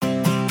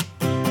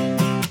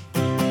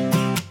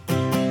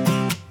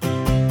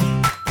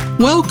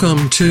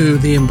Welcome to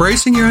the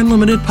Embracing Your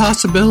Unlimited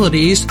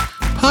Possibilities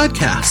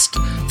podcast,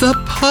 the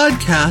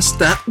podcast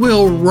that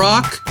will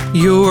rock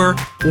your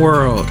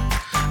world.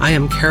 I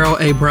am Carol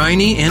A.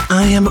 Briney, and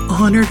I am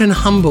honored and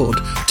humbled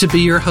to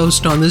be your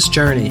host on this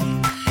journey.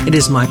 It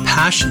is my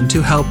passion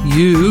to help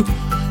you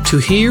to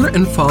hear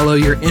and follow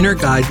your inner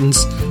guidance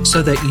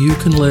so that you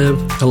can live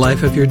the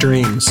life of your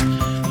dreams.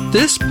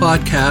 This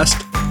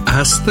podcast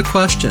asks the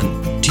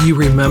question, do you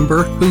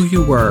remember who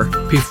you were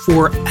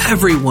before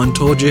everyone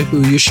told you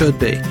who you should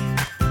be?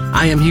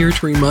 I am here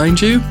to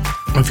remind you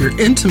of your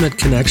intimate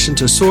connection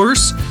to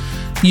Source.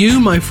 You,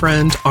 my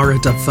friend, are a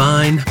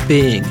divine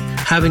being,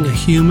 having a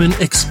human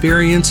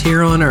experience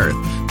here on Earth,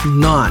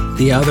 not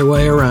the other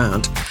way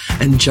around.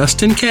 And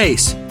just in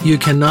case you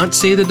cannot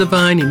see the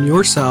divine in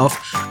yourself,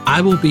 I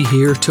will be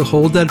here to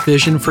hold that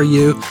vision for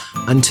you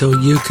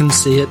until you can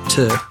see it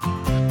too.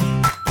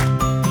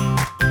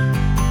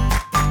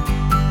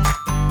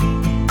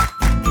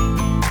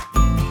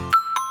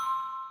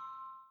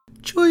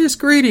 Joyous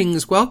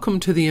greetings. Welcome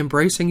to the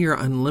Embracing Your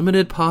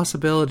Unlimited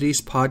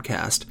Possibilities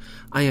podcast.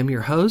 I am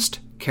your host,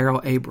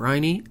 Carol A.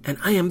 Briney, and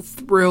I am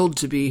thrilled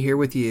to be here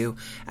with you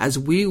as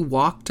we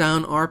walk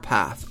down our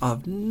path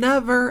of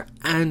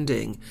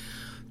never-ending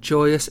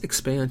joyous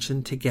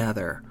expansion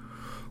together.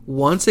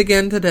 Once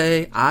again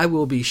today, I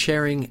will be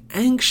sharing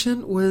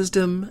ancient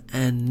wisdom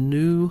and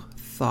new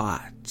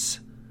thoughts.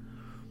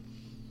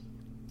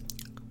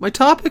 My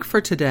topic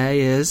for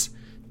today is,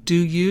 do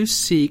you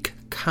seek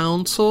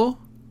counsel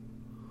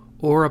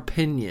or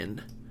opinion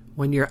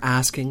when you're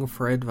asking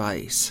for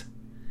advice?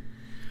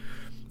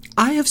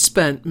 I have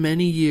spent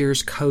many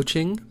years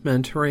coaching,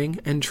 mentoring,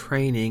 and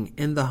training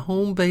in the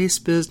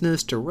home-based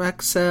business,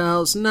 direct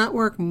sales,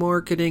 network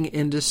marketing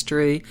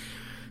industry.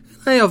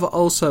 I have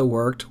also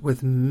worked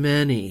with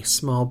many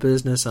small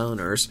business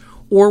owners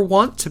or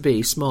want to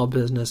be small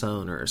business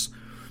owners.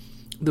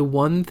 The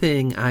one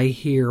thing I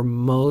hear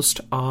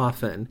most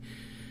often,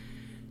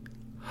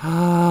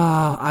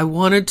 I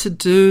wanted to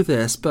do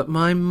this, but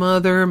my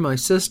mother, my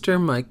sister,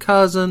 my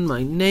cousin,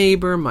 my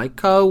neighbor, my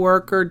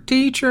coworker,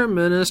 teacher,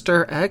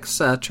 minister,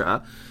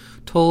 etc.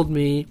 told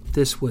me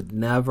this would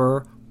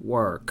never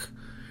work.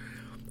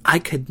 I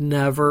could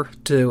never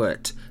do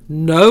it.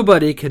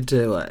 Nobody could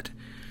do it.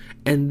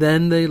 And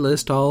then they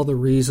list all the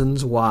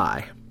reasons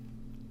why.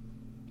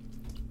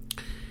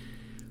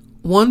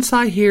 Once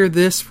I hear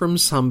this from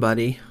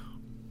somebody,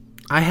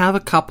 I have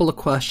a couple of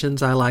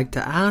questions I like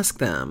to ask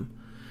them.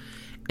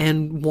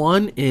 And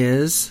one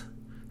is,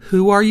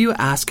 who are you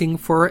asking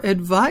for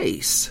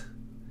advice?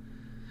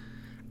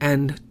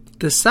 And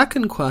the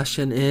second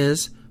question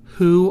is,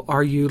 who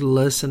are you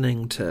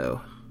listening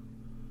to?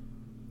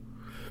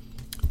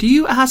 Do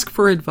you ask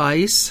for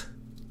advice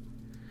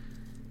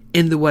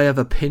in the way of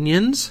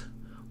opinions,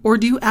 or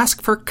do you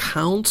ask for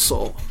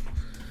counsel?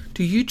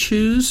 Do you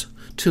choose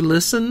to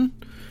listen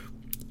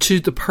to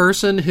the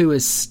person who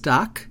is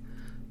stuck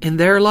in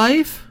their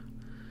life?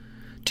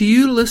 Do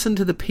you listen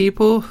to the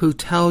people who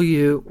tell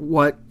you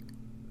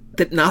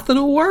that nothing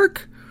will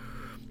work?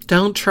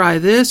 Don't try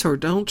this or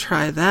don't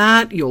try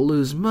that. You'll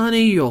lose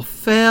money. You'll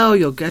fail.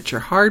 You'll get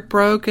your heart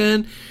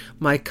broken.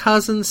 My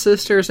cousins,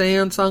 sisters,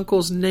 aunts,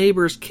 uncles,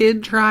 neighbors'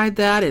 kid tried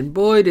that, and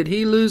boy, did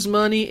he lose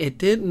money. It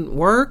didn't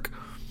work.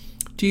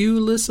 Do you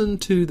listen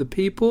to the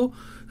people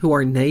who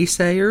are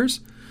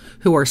naysayers,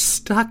 who are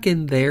stuck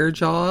in their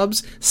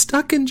jobs,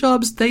 stuck in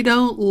jobs they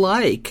don't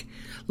like?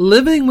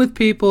 Living with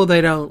people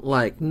they don't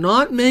like,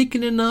 not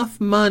making enough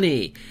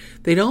money.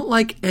 They don't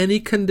like any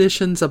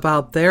conditions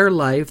about their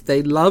life.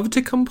 They love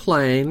to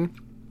complain,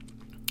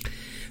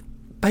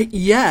 but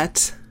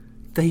yet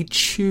they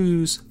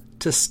choose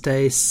to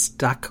stay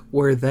stuck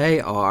where they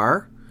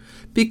are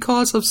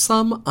because of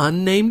some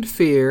unnamed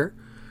fear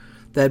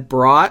that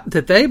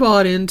they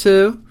bought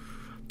into.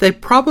 They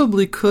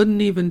probably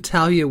couldn't even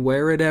tell you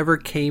where it ever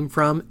came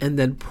from, and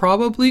then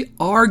probably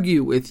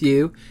argue with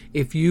you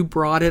if you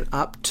brought it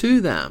up to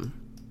them.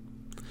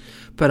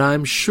 But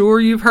I'm sure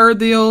you've heard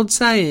the old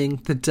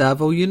saying, the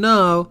devil you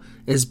know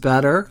is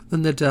better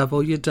than the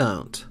devil you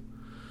don't.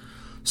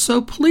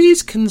 So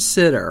please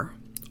consider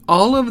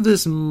all of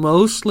this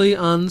mostly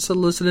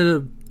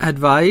unsolicited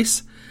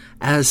advice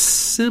as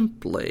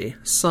simply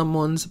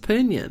someone's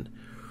opinion.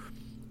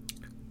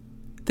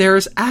 There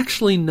is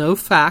actually no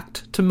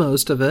fact to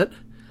most of it,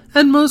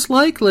 and most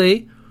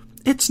likely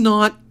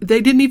they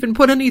didn't even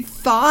put any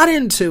thought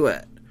into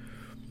it.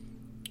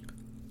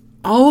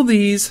 All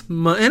these,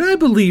 and I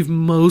believe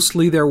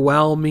mostly they're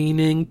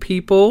well-meaning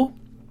people,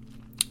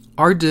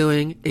 are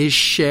doing is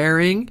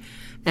sharing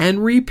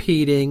and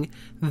repeating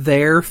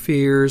their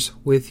fears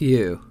with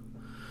you.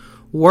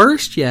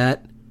 Worst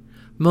yet,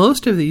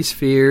 most of these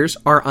fears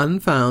are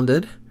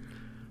unfounded.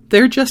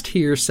 They're just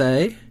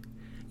hearsay.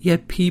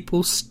 Yet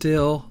people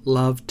still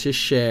love to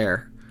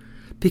share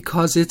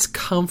because it's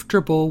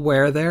comfortable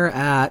where they're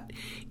at,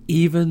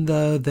 even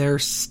though they're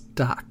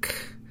stuck.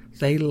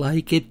 They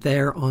like it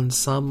there on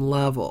some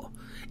level.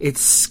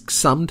 It's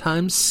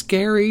sometimes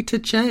scary to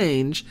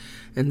change,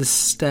 and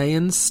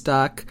staying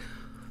stuck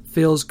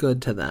feels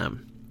good to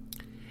them.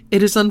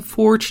 It is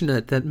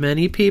unfortunate that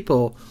many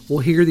people will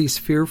hear these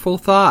fearful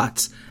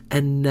thoughts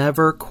and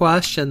never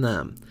question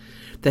them.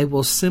 They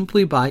will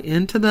simply buy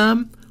into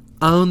them,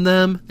 own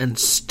them, and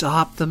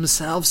stop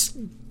themselves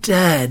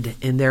dead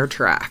in their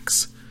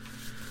tracks.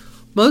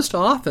 Most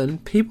often,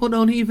 people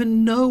don't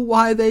even know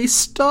why they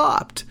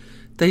stopped.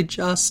 They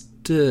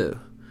just do.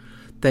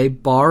 They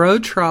borrow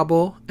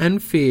trouble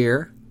and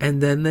fear,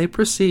 and then they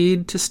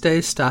proceed to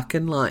stay stuck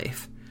in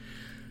life.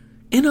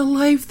 In a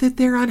life that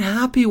they're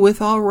unhappy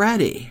with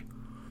already.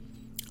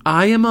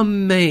 I am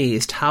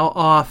amazed how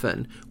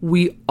often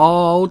we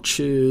all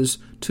choose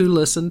to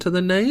listen to the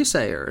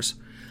naysayers.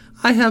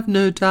 I have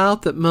no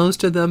doubt that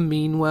most of them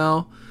mean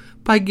well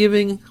by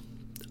giving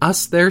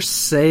us their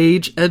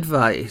sage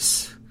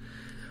advice.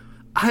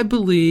 I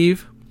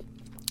believe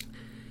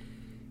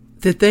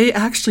that they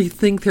actually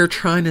think they're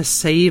trying to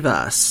save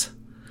us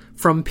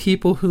from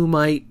people who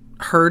might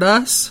hurt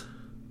us.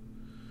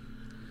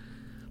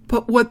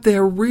 But what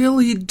they're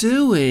really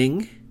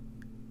doing,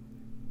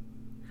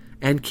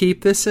 and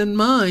keep this in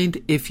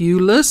mind, if you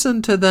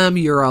listen to them,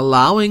 you're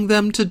allowing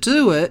them to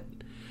do it,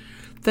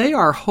 they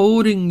are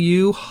holding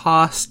you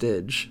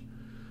hostage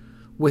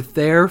with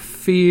their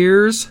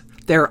fears,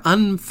 their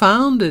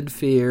unfounded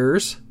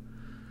fears,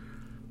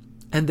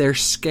 and their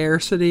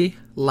scarcity,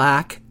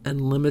 lack,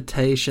 and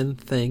limitation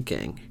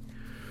thinking.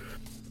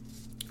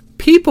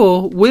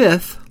 People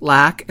with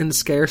lack and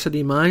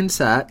scarcity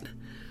mindset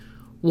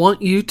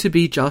want you to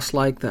be just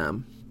like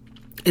them.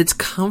 It's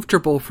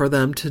comfortable for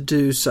them to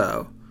do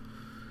so.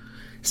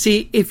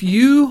 See, if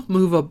you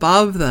move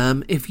above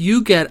them, if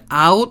you get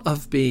out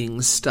of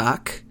being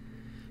stuck,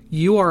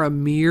 you are a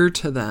mirror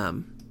to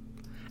them.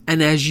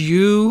 And as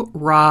you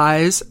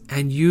rise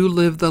and you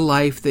live the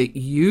life that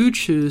you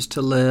choose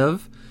to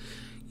live,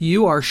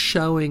 you are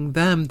showing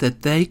them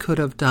that they could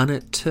have done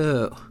it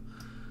too.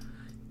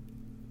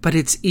 But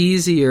it's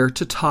easier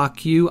to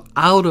talk you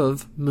out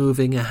of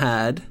moving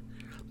ahead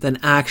than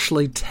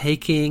actually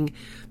taking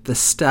the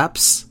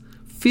steps,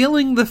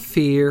 feeling the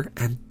fear,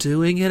 and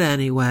doing it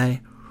anyway.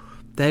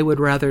 They would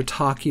rather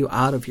talk you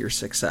out of your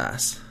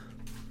success.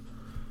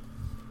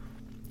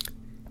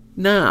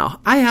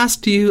 Now, I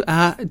asked you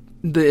at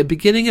the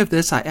beginning of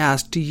this, I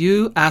asked, do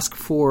you ask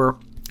for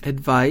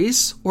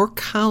advice or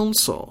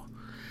counsel?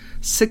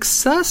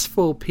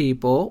 Successful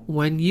people,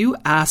 when you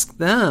ask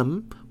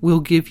them, will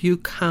give you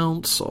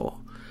counsel.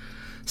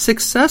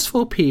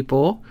 Successful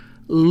people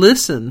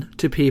listen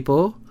to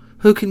people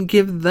who can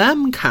give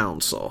them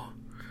counsel.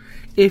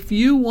 If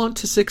you want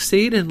to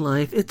succeed in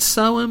life, it's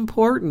so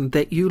important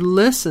that you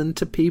listen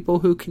to people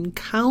who can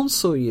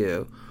counsel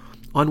you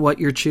on what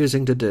you're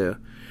choosing to do.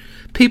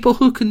 People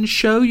who can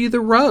show you the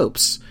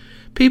ropes.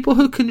 People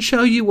who can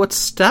show you what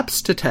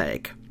steps to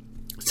take.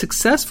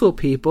 Successful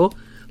people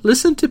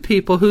listen to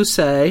people who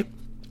say,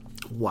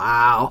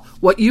 wow,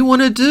 what you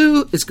want to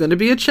do is going to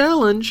be a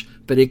challenge,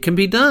 but it can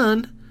be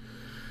done.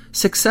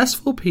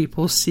 Successful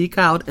people seek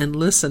out and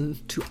listen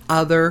to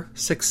other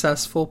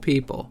successful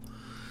people.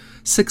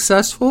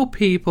 Successful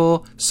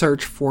people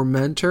search for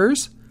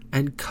mentors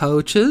and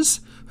coaches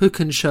who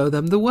can show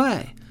them the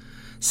way.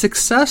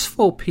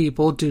 Successful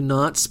people do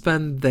not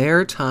spend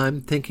their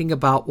time thinking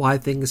about why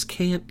things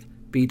can't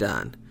be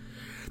done.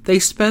 They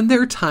spend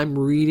their time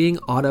reading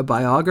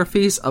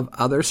autobiographies of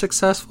other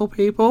successful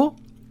people.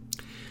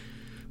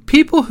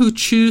 People who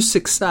choose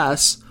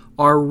success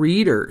are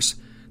readers.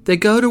 They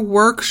go to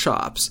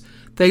workshops.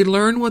 They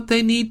learn what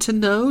they need to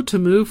know to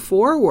move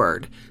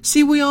forward.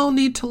 See, we all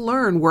need to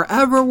learn.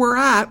 Wherever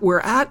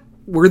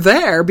we're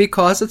there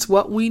because it's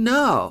what we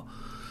know.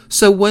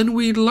 So when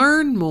we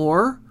learn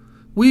more,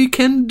 we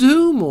can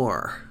do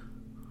more.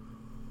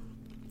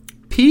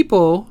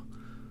 People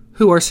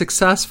who are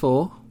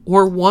successful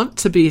or want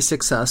to be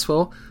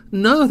successful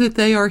know that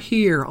they are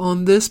here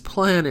on this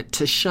planet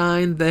to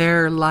shine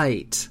their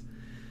light.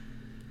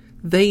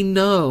 They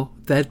know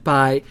that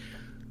by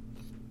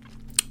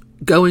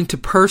going to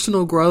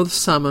personal growth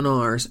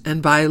seminars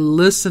and by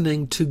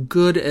listening to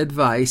good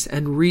advice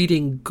and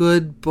reading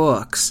good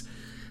books,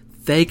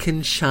 they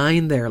can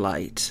shine their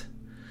light.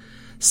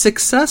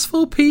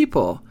 Successful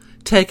people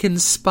take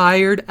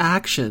inspired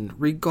action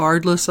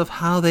regardless of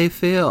how they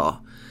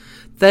feel.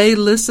 They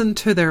listen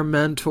to their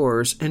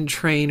mentors and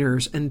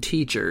trainers and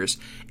teachers,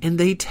 and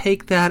they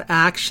take that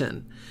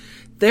action.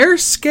 They're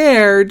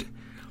scared.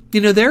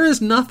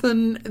 There's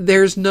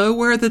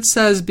nowhere that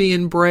says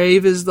being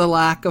brave is the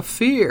lack of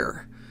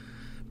fear.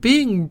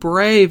 Being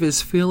brave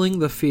is feeling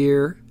the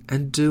fear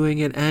and doing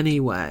it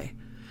anyway.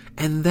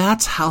 And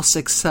that's how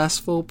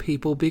successful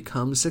people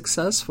become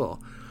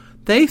successful.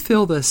 They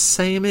feel the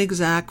same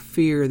exact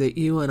fear that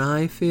you and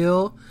I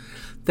feel.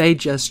 They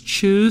just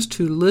choose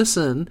to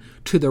listen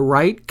to the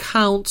right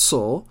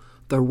counsel,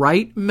 the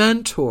right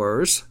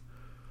mentors,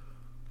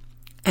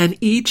 and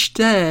each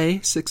day,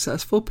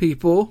 successful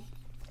people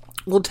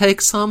will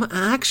take some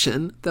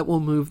action that will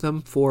move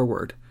them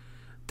forward.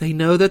 They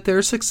know that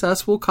their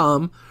success will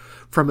come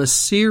from a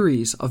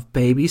series of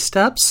baby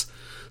steps,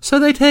 so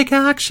they take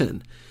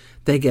action.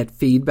 They get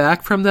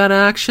feedback from that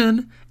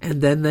action,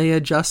 and then they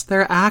adjust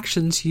their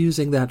actions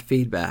using that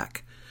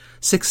feedback.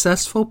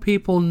 Successful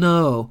people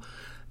know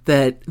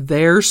that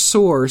their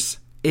source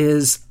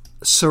is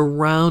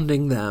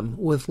surrounding them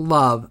with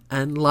love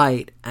and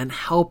light and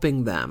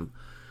helping them.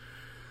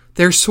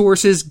 Their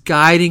source is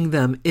guiding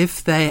them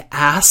if they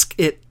ask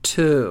it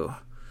to.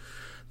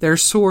 Their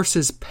source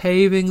is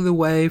paving the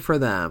way for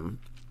them.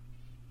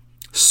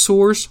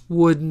 Source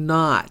would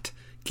not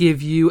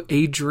give you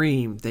a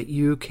dream that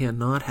you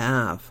cannot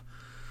have.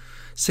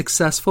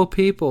 Successful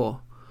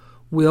people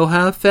will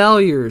have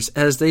failures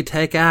as they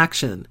take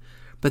action,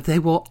 but they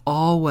will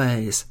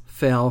always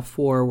fail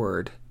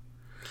forward.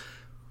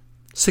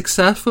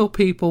 Successful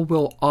people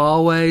will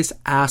always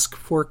ask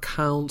for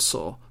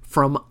counsel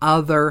from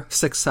other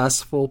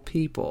successful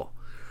people.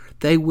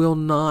 They will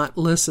not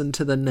listen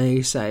to the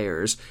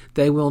naysayers.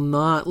 They will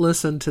not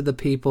listen to the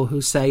people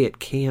who say it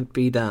can't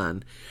be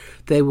done.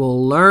 They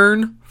will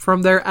learn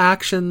from their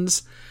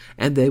actions,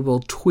 and they will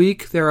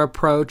tweak their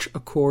approach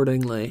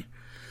accordingly.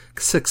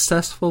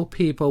 Successful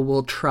people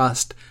will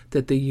trust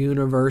that the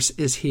universe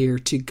is here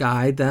to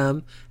guide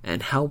them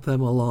and help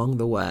them along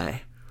the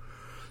way.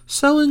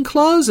 So in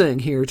closing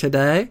here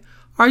today,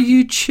 are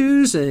you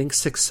choosing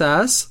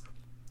success?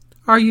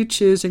 Are you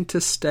choosing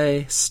to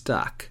stay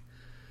stuck?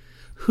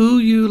 Who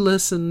you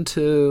listen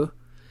to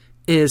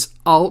is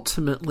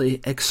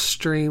ultimately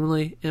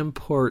extremely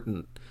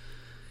important.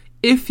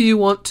 If you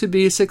want to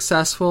be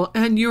successful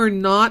and you're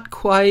not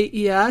quite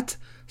yet,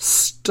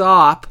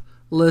 stop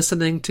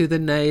listening to the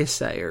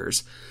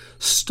naysayers.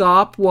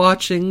 Stop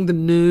watching the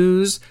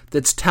news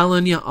that's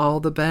telling you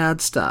all the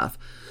bad stuff.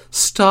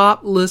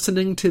 Stop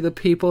listening to the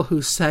people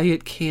who say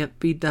it can't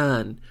be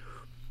done.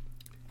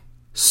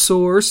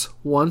 Source,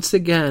 once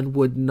again,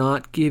 would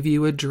not give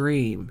you a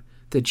dream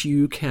that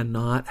you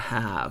cannot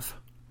have.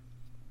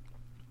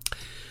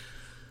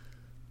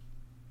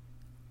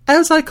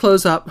 As I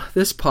close up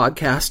this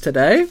podcast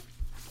today,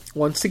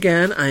 once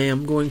again, I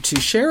am going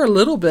to share a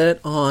little bit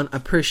on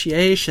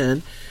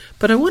appreciation,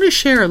 but I want to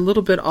share a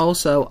little bit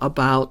also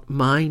about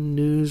my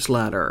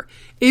newsletter.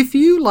 If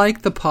you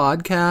like the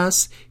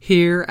podcast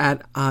here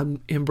at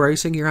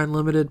Embracing Your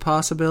Unlimited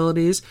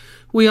Possibilities,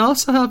 we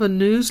also have a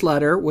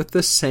newsletter with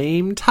the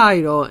same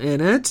title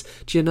in it.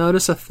 Do you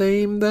notice a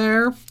theme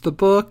there? The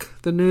book,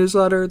 the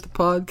newsletter, the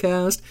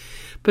podcast.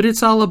 But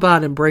it's all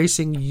about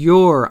embracing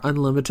your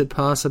unlimited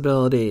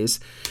possibilities.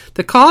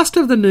 The cost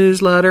of the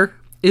newsletter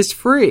is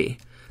free.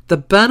 The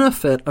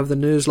benefit of the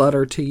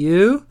newsletter to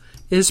you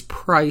is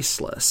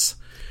priceless.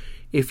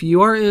 If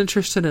you are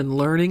interested in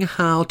learning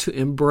how to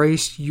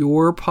embrace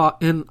your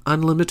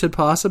unlimited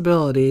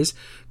possibilities,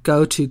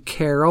 go to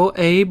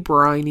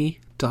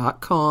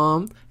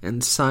carolabriney.com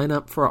and sign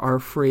up for our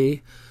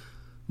free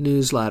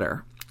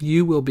newsletter.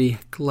 You will be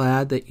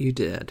glad that you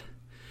did.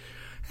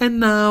 And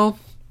now,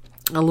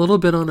 a little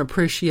bit on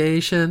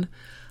appreciation.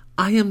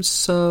 I am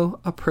so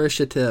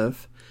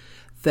appreciative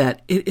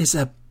that it is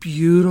a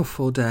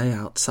beautiful day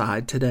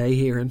outside today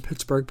here in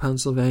Pittsburgh,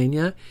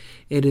 Pennsylvania.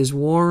 It is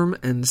warm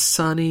and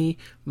sunny.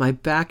 My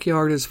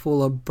backyard is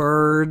full of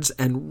birds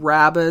and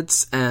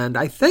rabbits, and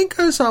I think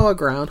I saw a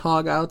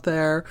groundhog out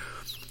there.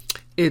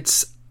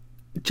 It's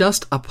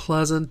just a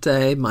pleasant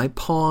day. My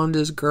pond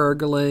is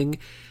gurgling,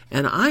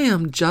 and I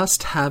am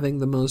just having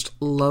the most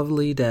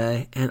lovely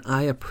day, and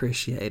I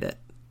appreciate it.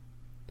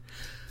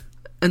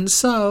 And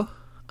so,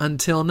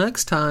 until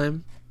next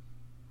time,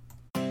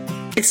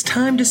 it's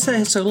time to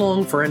say so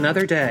long for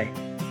another day.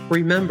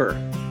 Remember,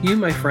 you,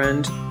 my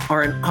friend,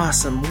 are an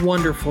awesome,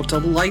 wonderful,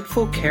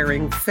 delightful,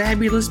 caring,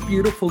 fabulous,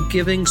 beautiful,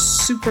 giving,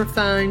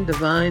 superfine,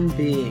 divine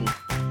being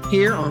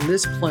here on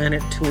this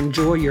planet to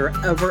enjoy your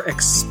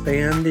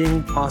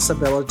ever-expanding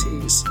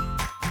possibilities.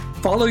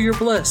 Follow your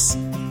bliss,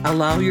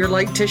 allow your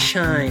light to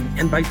shine,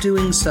 and by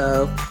doing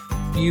so,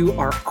 you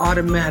are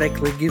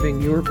automatically giving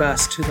your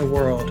best to the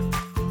world.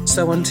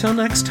 So until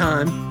next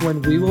time,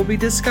 when we will be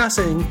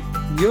discussing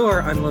your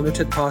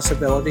unlimited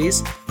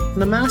possibilities,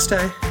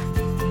 namaste.